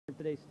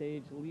today's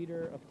stage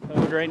leader of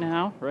ToAD right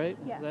now, right?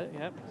 Yes.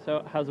 Yep.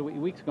 So how's the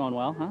week's going?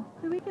 Well, huh?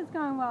 The week is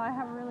going well. I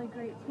have a really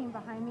great team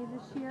behind me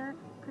this year.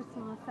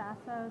 Kristen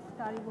Lasasso,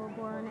 Scotty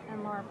Wilborn,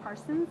 and Laura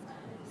Parsons.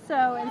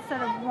 So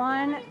instead of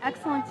one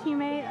excellent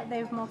teammate,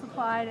 they've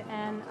multiplied,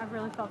 and I've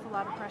really felt a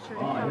lot of pressure to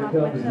come up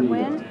with the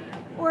win,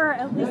 or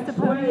at least a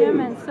podium,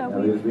 and so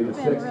we've been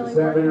really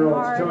working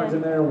hard,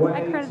 and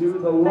I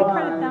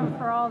credit them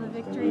for all the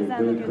victories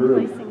and the good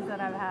placings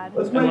that I've had.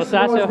 And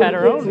Lasasso had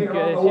her own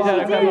good. She's had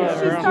a couple of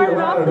her own. She started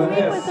off the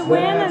week with the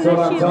win, and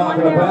then she had won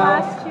there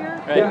last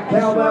year. Right. And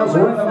Countdown's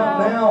running up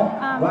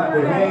now.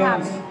 We're very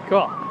happy.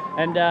 Cool.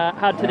 And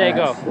how'd today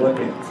go?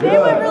 Today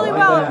went really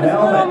well. It was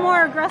a little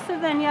more aggressive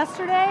than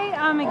yesterday.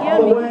 Again,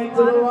 because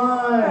a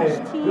lot of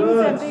fresh teams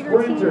and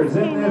bigger teams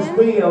came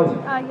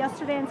in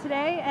yesterday and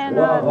today. And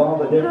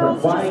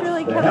girls just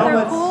really kept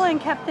their cool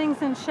and kept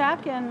things in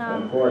check. And,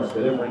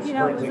 you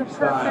know, it was a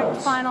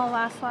perfect final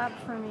last lap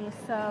for me.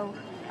 So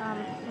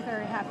I'm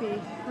very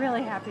happy,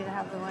 really happy to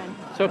have the win.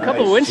 So a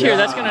couple of wins here,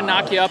 that's going to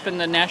knock you up in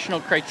the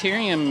national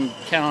criterium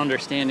calendar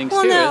standings too,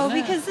 isn't it? Well, no,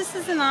 because this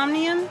is an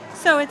Omnium,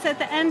 so it's at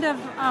the end of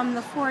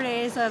the 4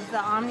 days of the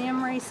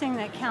Omnium racing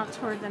that count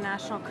toward the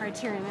national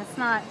criterium. It's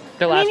not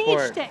the last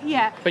each day,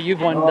 yeah. But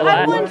you've won the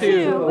last two. I've won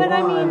two, but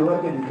I mean,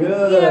 you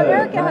know,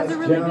 Erica has a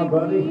really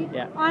big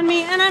lead on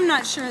me, and I'm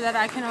not sure that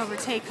I can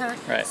overtake her.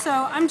 Right. So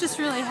I'm just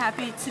really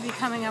happy to be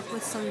coming up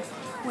with some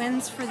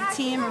wins for the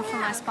team and for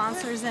my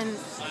sponsors. And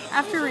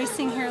after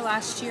racing here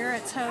last year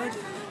at ToAD,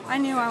 I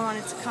knew I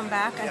wanted to come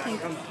back. I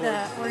think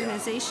the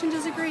organization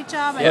does a great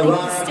job. I think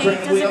the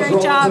state does a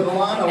great job,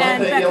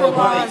 and Becker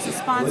Law is a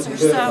sponsor.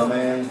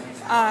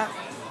 So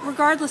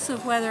regardless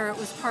of whether it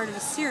was part of a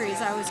series,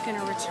 I was going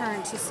to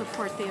return to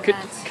support the event.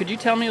 Could you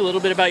tell me a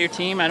little bit about your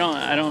team? I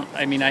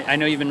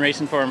know you've been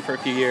racing for them for a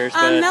few years.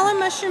 But Melon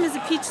Mushroom is a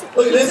pizza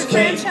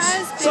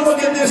franchise. Someone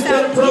get this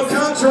kid a pro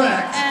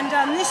contract. And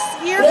this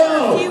year,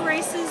 for a few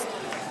races,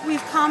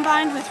 we've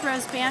combined with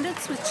Rose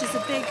Bandits, which is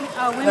a big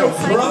women's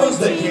cycling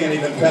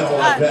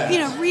team. You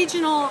know,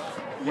 regional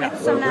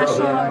with some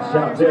national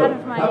runners out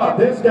of my head.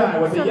 This guy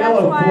with the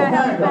yellow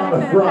flag on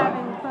the front?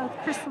 Having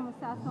both Kristen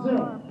Lasasso and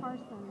Laura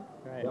Parsons.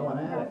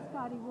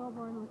 Scotty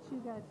Wilborn and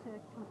Chuga to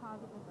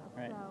composite with us.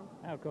 Right. So.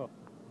 Oh, cool.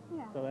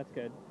 Yeah. So that's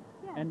good.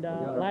 Yeah. And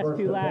last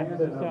two laps.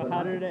 So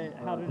how did it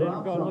go?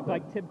 It looked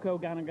like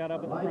Tibco kind of got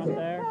up at the front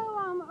there.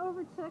 Tibco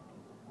overtook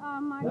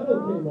my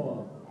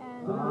girls,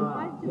 and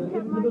I just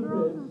kept my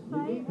girls in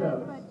sight,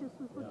 but just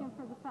was looking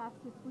for the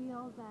fastest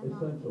wheels. And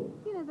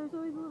you know, there's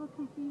always a little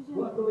confusion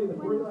when the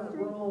streets are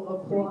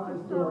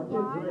so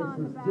wide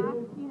on the back.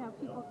 You know,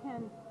 people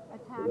can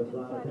attack and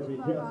such, but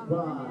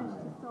I managed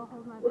to still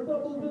hold my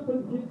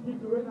position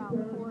for about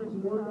 4,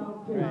 so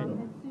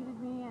it suited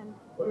me, and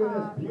look at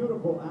this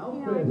beautiful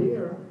outfit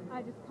here.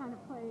 I just kind of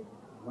played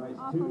Nice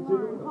off tutu, of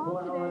Lauren the Hall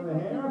flower in the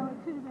today, but hair. you know,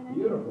 it could have been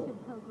any of the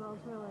Tibco girls,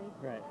 really.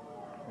 Right.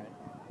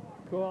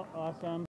 Cool. Awesome.